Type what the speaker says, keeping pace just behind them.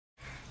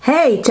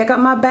Hey, check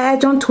out my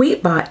badge on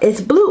Tweetbot.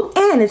 It's blue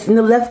and it's in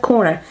the left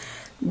corner.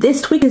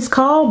 This tweak is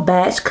called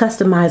Badge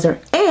Customizer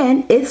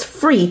and it's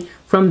free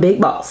from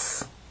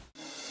BigBoss.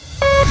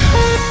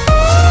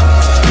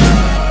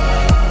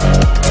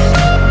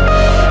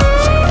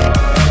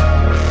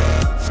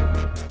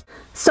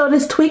 So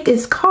this tweak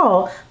is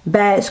called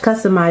Badge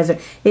Customizer.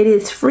 It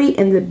is free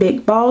in the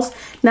BigBoss.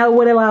 Now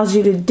what it allows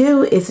you to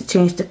do is to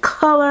change the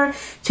color,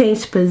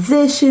 change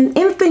position,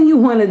 anything you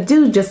want to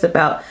do just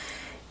about.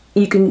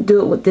 You can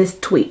do it with this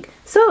tweak.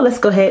 So let's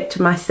go ahead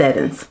to my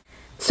settings.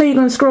 So you're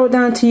going to scroll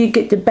down till you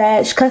get the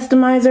Badge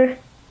Customizer.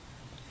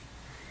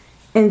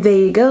 And there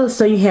you go.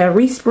 So you have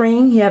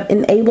Respring, you have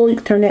Enable, you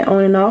can turn that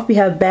on and off. You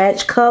have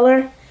Badge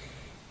Color,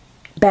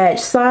 Badge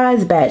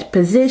Size, Badge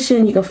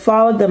Position. You can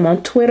follow them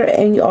on Twitter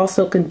and you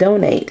also can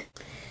donate.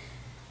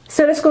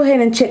 So let's go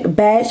ahead and check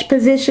Badge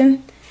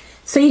Position.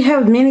 So you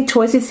have many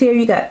choices here.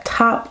 You got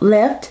top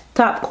left,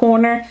 top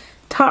corner,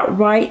 top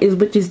right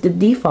which is the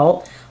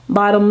default,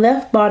 bottom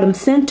left, bottom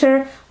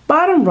center,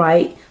 bottom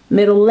right,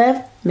 middle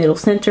left, middle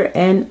center,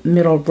 and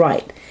middle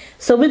right.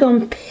 So we're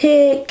going to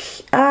pick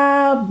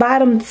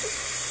bottom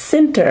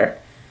center.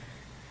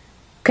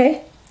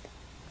 Okay.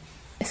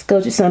 Let's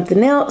go to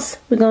something else.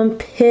 We're going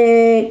to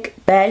pick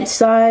badge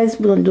size.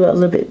 We're going to do it a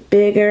little bit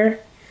bigger.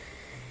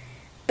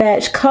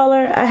 Badge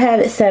color, I have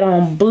it set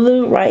on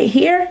blue right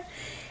here.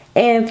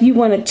 And if you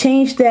want to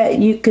change that,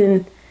 you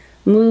can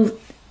move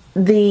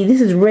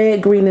this is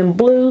red, green, and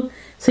blue.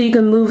 So you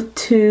can move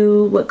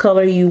to what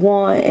color you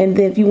want. And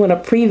then if you want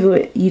to preview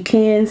it, you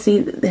can see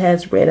it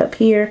has red up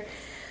here.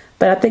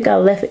 But I think I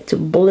left it to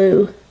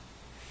blue.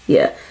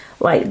 Yeah,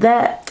 like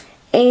that.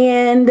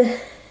 And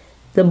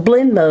the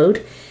blend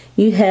mode,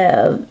 you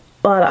have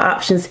a lot of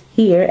options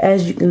here,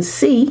 as you can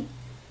see.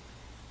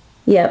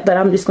 Yeah, but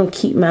I'm just going to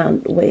keep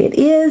mine the way it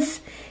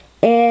is.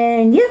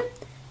 And yeah,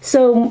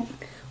 so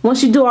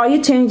once you do all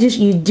your changes,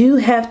 you do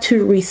have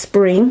to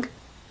respring.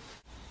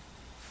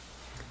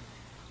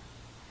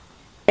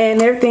 And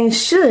everything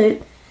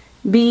should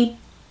be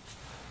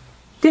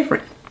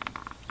different.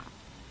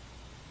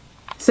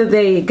 So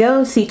there you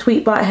go. See,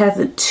 Tweetbot has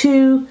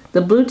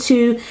the blue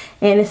 2,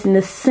 and it's in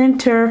the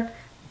center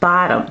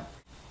bottom.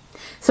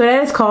 So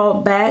that is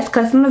called Badge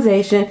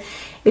Customization.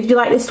 If you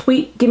like this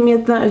tweak, give me a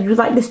thumb. If you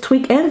like this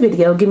tweak and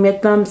video, give me a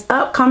thumbs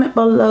up, comment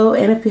below,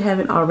 and if you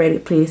haven't already,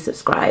 please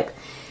subscribe.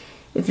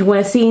 If you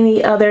want to see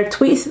any other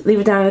tweets,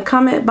 leave it down in the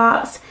comment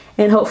box,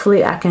 and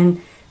hopefully I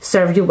can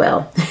serve you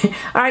well.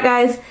 All right,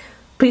 guys,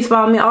 please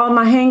follow me on all of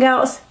my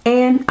hangouts,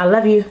 and I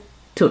love you.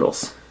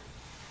 Toodles.